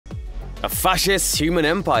A fascist human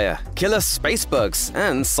empire, killer space bugs,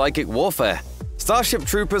 and psychic warfare. Starship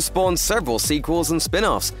Troopers spawned several sequels and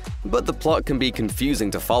spin-offs, but the plot can be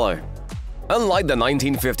confusing to follow. Unlike the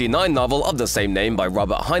 1959 novel of the same name by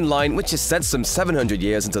Robert Heinlein, which is set some 700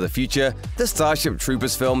 years into the future, the Starship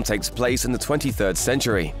Troopers film takes place in the 23rd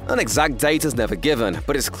century. An exact date is never given,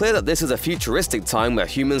 but it's clear that this is a futuristic time where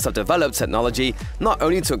humans have developed technology not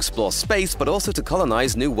only to explore space but also to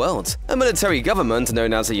colonize new worlds. A military government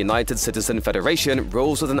known as the United Citizen Federation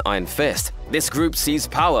rules with an iron fist. This group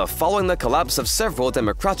seized power following the collapse of several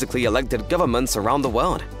democratically elected governments around the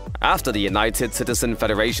world. After the United Citizen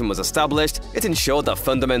Federation was established, it ensured that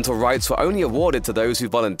fundamental rights were only awarded to those who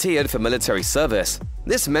volunteered for military service.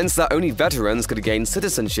 This meant that only veterans could gain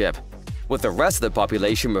citizenship, with the rest of the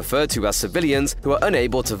population referred to as civilians who are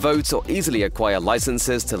unable to vote or easily acquire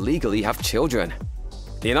licenses to legally have children.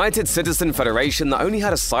 The United Citizen Federation not only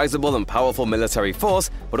had a sizable and powerful military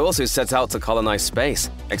force, but also set out to colonize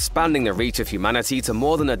space, expanding the reach of humanity to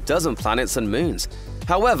more than a dozen planets and moons.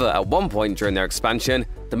 However, at one point during their expansion,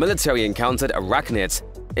 the military encountered arachnids,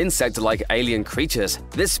 insect-like alien creatures.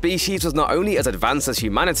 This species was not only as advanced as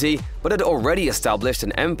humanity, but had already established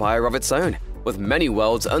an empire of its own, with many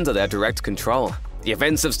worlds under their direct control. The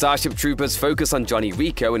events of Starship Troopers focus on Johnny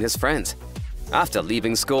Rico and his friends. After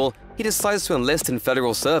leaving school, he decides to enlist in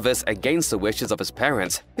federal service against the wishes of his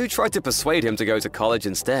parents, who tried to persuade him to go to college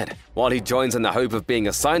instead. While he joins in the hope of being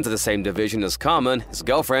assigned to the same division as Carmen, his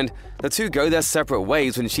girlfriend, the two go their separate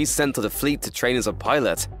ways when she's sent to the fleet to train as a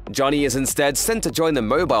pilot. Johnny is instead sent to join the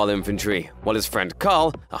mobile infantry, while his friend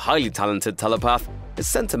Carl, a highly talented telepath, is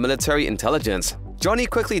sent to military intelligence. Johnny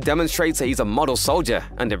quickly demonstrates that he's a model soldier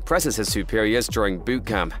and impresses his superiors during boot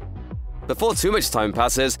camp. Before too much time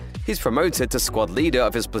passes, he's promoted to squad leader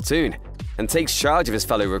of his platoon and takes charge of his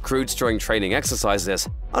fellow recruits during training exercises.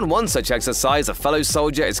 On one such exercise, a fellow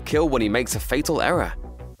soldier is killed when he makes a fatal error,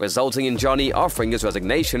 resulting in Johnny offering his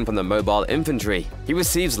resignation from the mobile infantry. He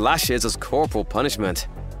receives lashes as corporal punishment.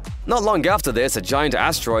 Not long after this, a giant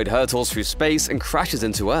asteroid hurtles through space and crashes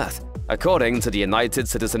into Earth. According to the United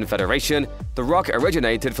Citizen Federation, the rock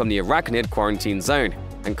originated from the arachnid quarantine zone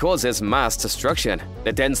and causes mass destruction.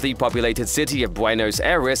 The densely populated city of Buenos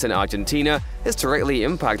Aires in Argentina is directly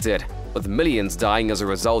impacted, with millions dying as a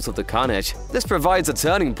result of the carnage. This provides a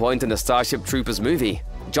turning point in the Starship Troopers movie.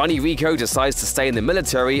 Johnny Rico decides to stay in the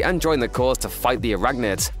military and join the cause to fight the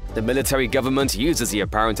arachnids. The military government uses the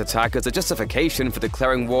apparent attack as a justification for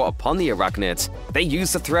declaring war upon the arachnids. They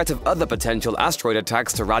use the threat of other potential asteroid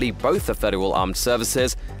attacks to rally both the federal armed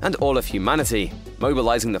services and all of humanity,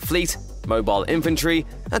 mobilizing the fleet, mobile infantry,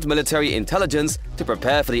 and military intelligence to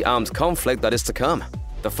prepare for the armed conflict that is to come.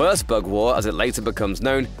 The First Bug War, as it later becomes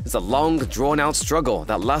known, is a long, drawn-out struggle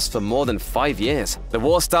that lasts for more than 5 years. The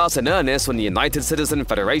war starts in earnest when the United Citizen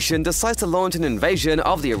Federation decides to launch an invasion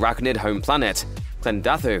of the arachnid home planet,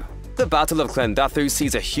 Klendathu. The Battle of Klendathu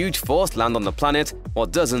sees a huge force land on the planet, while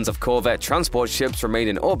dozens of corvette transport ships remain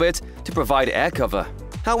in orbit to provide air cover.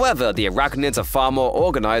 However, the arachnids are far more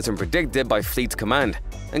organized and predicted by Fleet Command,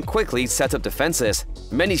 and quickly set up defenses.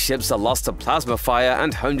 Many ships are lost to plasma fire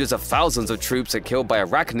and hundreds of thousands of troops are killed by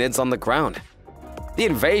arachnids on the ground. The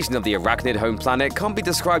invasion of the arachnid home planet can't be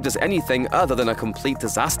described as anything other than a complete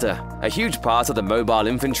disaster. A huge part of the mobile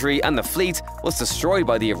infantry and the fleet was destroyed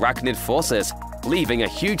by the arachnid forces, leaving a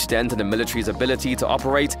huge dent in the military's ability to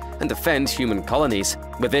operate and defend human colonies.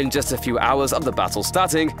 Within just a few hours of the battle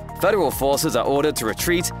starting, federal forces are ordered to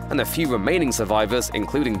retreat, and the few remaining survivors,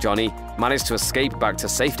 including Johnny, manage to escape back to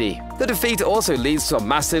safety. The defeat also leads to a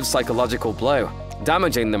massive psychological blow,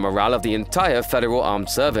 damaging the morale of the entire federal armed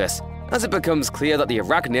service, as it becomes clear that the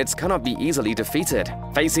arachnids cannot be easily defeated.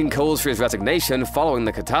 Facing calls for his resignation following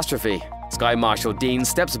the catastrophe, Sky Marshal Dean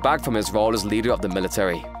steps back from his role as leader of the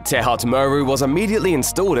military. Tehat Muru was immediately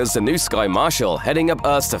installed as the new Sky Marshal, heading up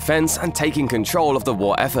Earth's defense and taking control of the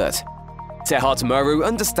war effort. Tehat Muru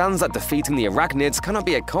understands that defeating the arachnids cannot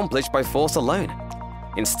be accomplished by force alone.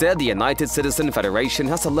 Instead, the United Citizen Federation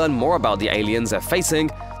has to learn more about the aliens they're facing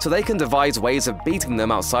so they can devise ways of beating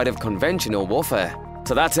them outside of conventional warfare.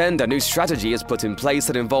 To that end, a new strategy is put in place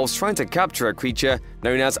that involves trying to capture a creature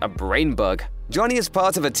known as a brain bug. Johnny is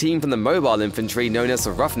part of a team from the mobile infantry known as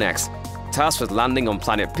the Roughnecks, tasked with landing on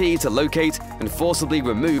Planet P to locate and forcibly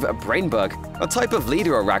remove a brain bug, a type of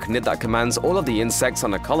leader arachnid that commands all of the insects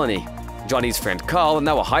on the colony. Johnny's friend Carl,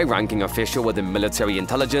 now a high-ranking official within military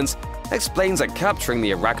intelligence, explains that capturing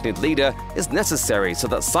the arachnid leader is necessary so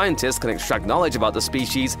that scientists can extract knowledge about the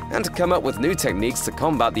species and come up with new techniques to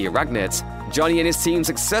combat the arachnids. Johnny and his team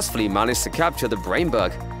successfully managed to capture the brain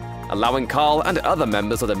bug, allowing Carl and other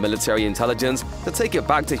members of the military intelligence to take it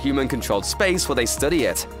back to human-controlled space where they study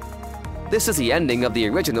it. This is the ending of the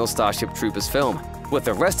original Starship Troopers film, with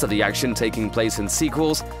the rest of the action taking place in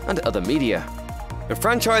sequels and other media. The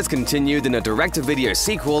franchise continued in a direct-to-video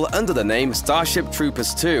sequel under the name Starship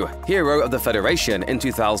Troopers 2 – Hero of the Federation in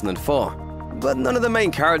 2004. But none of the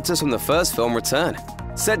main characters from the first film return.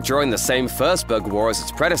 Set during the same first bug war as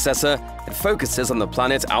its predecessor, it focuses on the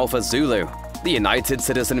planet Alpha Zulu. The United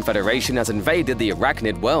Citizen Federation has invaded the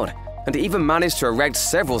arachnid world, and even managed to erect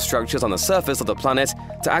several structures on the surface of the planet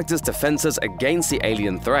to act as defenses against the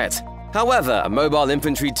alien threat. However, a mobile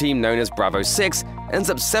infantry team known as Bravo 6 ends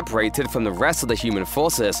up separated from the rest of the human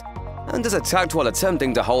forces, and is attacked while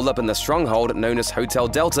attempting to hold up in the stronghold known as Hotel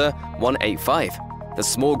Delta 185. The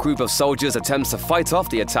small group of soldiers attempts to fight off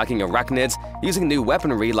the attacking arachnids using new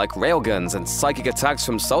weaponry like railguns and psychic attacks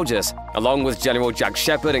from soldiers. Along with General Jack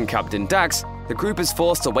Shepard and Captain Dax, the group is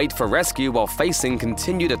forced to wait for rescue while facing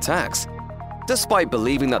continued attacks. Despite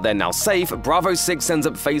believing that they're now safe, Bravo 6 ends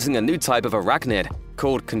up facing a new type of arachnid,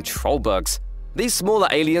 called control bugs. These smaller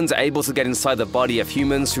aliens are able to get inside the body of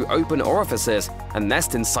humans through open orifices and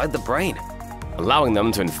nest inside the brain, allowing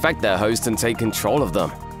them to infect their host and take control of them.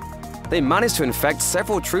 They manage to infect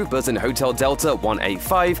several troopers in Hotel Delta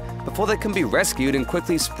 185 before they can be rescued and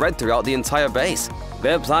quickly spread throughout the entire base.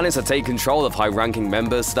 Their plan is to take control of high-ranking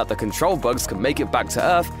members so that the control bugs can make it back to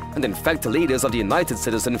Earth and infect the leaders of the United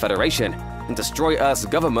Citizen Federation and destroy Earth's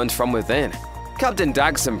government from within. Captain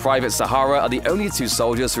Dax and Private Sahara are the only two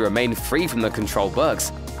soldiers who remain free from the control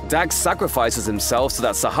bugs. Dax sacrifices himself so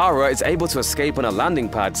that Sahara is able to escape on a landing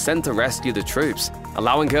pad sent to rescue the troops,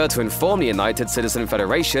 allowing her to inform the United Citizen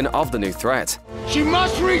Federation of the new threat. She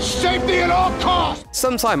must reach safety at all costs!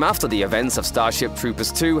 Sometime after the events of Starship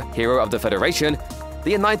Troopers 2 – Hero of the Federation,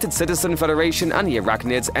 the United Citizen Federation and the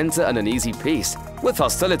Arachnids enter an uneasy peace, with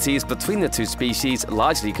hostilities between the two species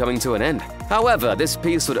largely coming to an end. However, this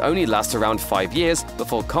peace would only last around 5 years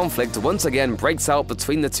before conflict once again breaks out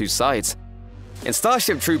between the two sides. In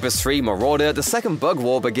Starship Troopers 3 Marauder, the second bug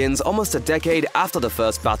war begins almost a decade after the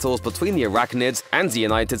first battles between the Arachnids and the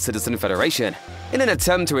United Citizen Federation. In an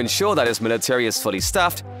attempt to ensure that its military is fully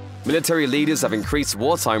staffed, military leaders have increased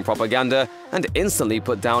wartime propaganda and instantly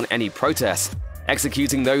put down any protests,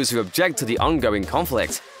 executing those who object to the ongoing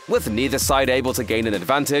conflict. With neither side able to gain an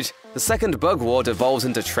advantage, the second bug war devolves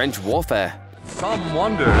into trench warfare. Some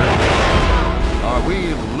wonder, are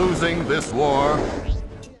we losing this war?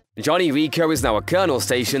 Johnny Rico is now a colonel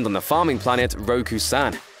stationed on the farming planet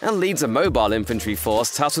Roku-san, and leads a mobile infantry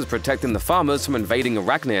force tasked with protecting the farmers from invading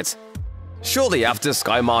arachnids. Shortly after,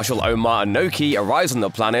 Sky Marshal Omar Anoki arrives on the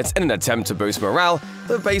planet in an attempt to boost morale,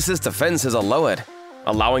 the base's defenses are lowered,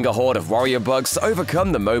 allowing a horde of warrior bugs to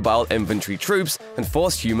overcome the mobile infantry troops and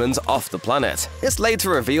force humans off the planet. It's later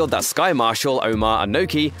revealed that Sky Marshal Omar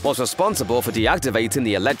Anoki was responsible for deactivating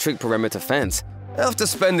the electric perimeter fence. After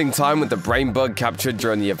spending time with the brain bug captured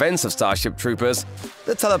during the events of Starship Troopers,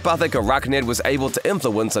 the telepathic arachnid was able to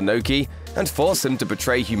influence Anoki and force him to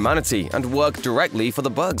betray humanity and work directly for the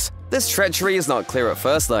bugs. This treachery is not clear at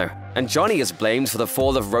first though, and Johnny is blamed for the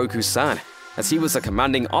fall of Roku-san, as he was a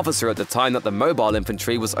commanding officer at the time that the mobile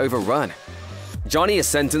infantry was overrun. Johnny is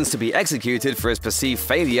sentenced to be executed for his perceived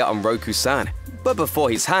failure on Roku-san, but before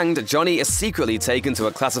he's hanged, Johnny is secretly taken to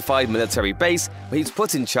a classified military base where he's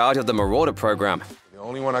put in charge of the Marauder program. The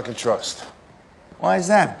only one I can trust. Why is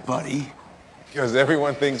that, buddy? Because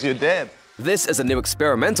everyone thinks you're dead. This is a new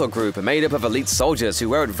experimental group made up of elite soldiers who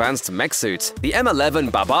wear advanced mech suits. The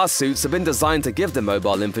M11 Baba suits have been designed to give the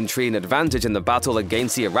mobile infantry an advantage in the battle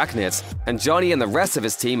against the arachnids, and Johnny and the rest of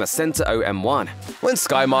his team are sent to OM1. When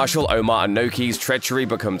Sky Marshal Omar Anoki's treachery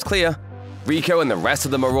becomes clear, Rico and the rest of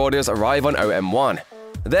the Marauders arrive on OM1.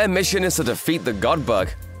 Their mission is to defeat the God Bug,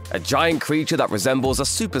 a giant creature that resembles a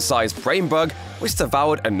supersized brain bug which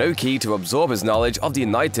devoured Anoki to absorb his knowledge of the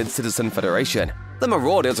United Citizen Federation. The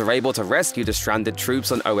Marauders are able to rescue the stranded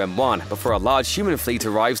troops on OM1 before a large human fleet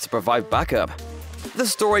arrives to provide backup. The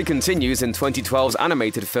story continues in 2012's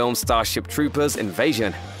animated film Starship Troopers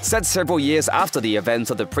Invasion. Set several years after the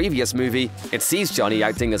events of the previous movie, it sees Johnny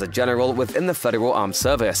acting as a general within the Federal Armed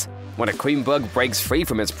Service. When a queen bug breaks free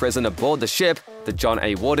from its prison aboard the ship, the John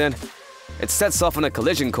A. Warden, it sets off on a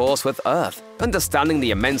collision course with Earth. Understanding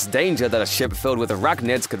the immense danger that a ship filled with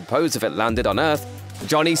arachnids could pose if it landed on Earth,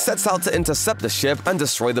 Johnny sets out to intercept the ship and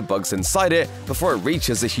destroy the bugs inside it before it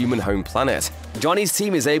reaches the human home planet. Johnny's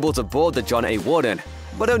team is able to board the John A. Warden,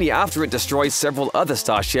 but only after it destroys several other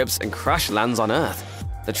starships and crash lands on Earth.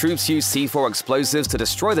 The troops use C4 explosives to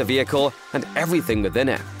destroy the vehicle and everything within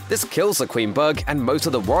it. This kills the Queen Bug and most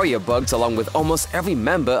of the warrior bugs along with almost every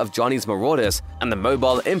member of Johnny's Marauders, and the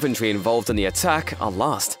mobile infantry involved in the attack are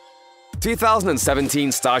lost.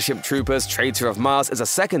 2017 Starship Troopers Traitor of Mars is a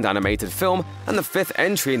second animated film and the fifth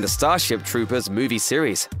entry in the Starship Troopers movie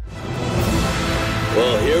series.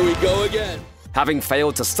 Well, here we go again. Having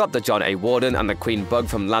failed to stop the John A. Warden and the Queen Bug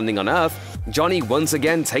from landing on Earth, Johnny once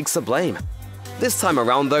again takes the blame. This time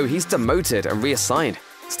around, though, he's demoted and reassigned.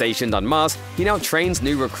 Stationed on Mars, he now trains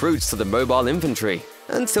new recruits to the mobile infantry,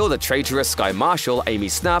 until the traitorous Sky Marshal, Amy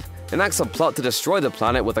Snap, enacts a plot to destroy the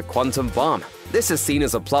planet with a quantum bomb. This is seen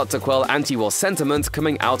as a plot to quell anti-war sentiment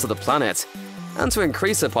coming out of the planet, and to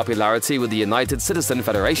increase her popularity with the United Citizen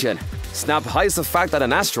Federation. Snap hides the fact that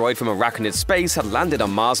an asteroid from arachnid space had landed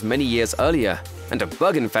on Mars many years earlier, and a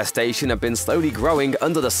bug infestation had been slowly growing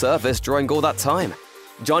under the surface during all that time.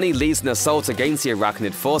 Johnny leads an assault against the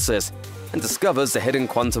arachnid forces, and discovers the hidden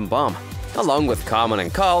quantum bomb. Along with Carmen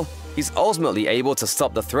and Carl, he's ultimately able to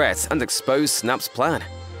stop the threat and expose Snap's plan.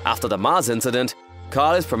 After the Mars incident,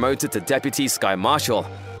 Carl is promoted to Deputy Sky Marshal,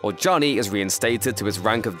 while Johnny is reinstated to his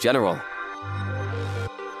rank of General.